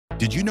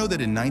Did you know that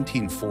in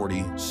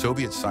 1940,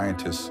 Soviet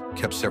scientists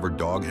kept severed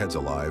dog heads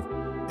alive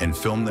and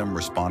filmed them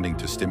responding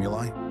to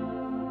stimuli?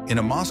 In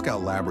a Moscow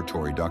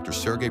laboratory, Dr.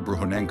 Sergei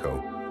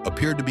Bruhonenko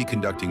appeared to be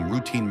conducting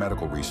routine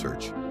medical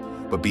research,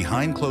 but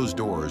behind closed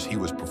doors, he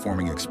was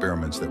performing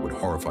experiments that would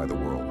horrify the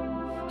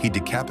world. He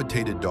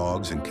decapitated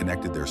dogs and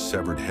connected their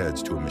severed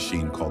heads to a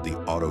machine called the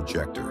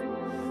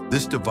autojector.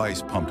 This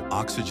device pumped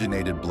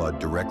oxygenated blood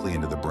directly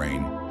into the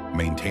brain,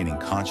 maintaining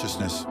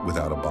consciousness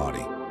without a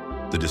body.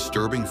 The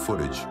disturbing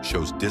footage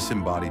shows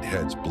disembodied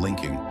heads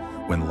blinking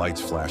when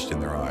lights flashed in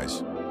their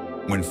eyes.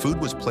 When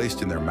food was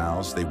placed in their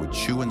mouths, they would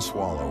chew and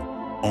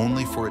swallow,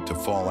 only for it to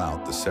fall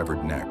out the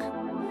severed neck.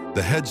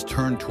 The heads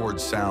turned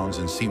towards sounds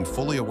and seemed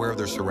fully aware of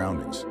their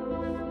surroundings.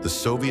 The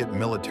Soviet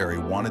military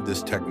wanted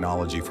this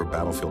technology for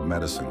battlefield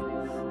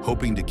medicine,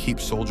 hoping to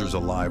keep soldiers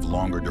alive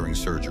longer during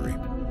surgery.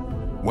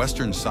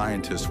 Western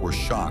scientists were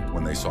shocked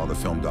when they saw the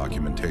film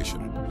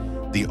documentation.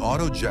 The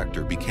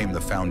autojector became the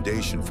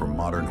foundation for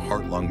modern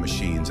heart-lung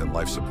machines and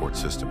life support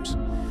systems.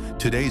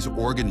 Today's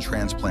organ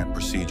transplant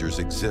procedures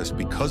exist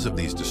because of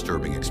these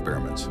disturbing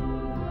experiments.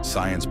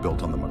 Science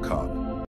built on the macabre.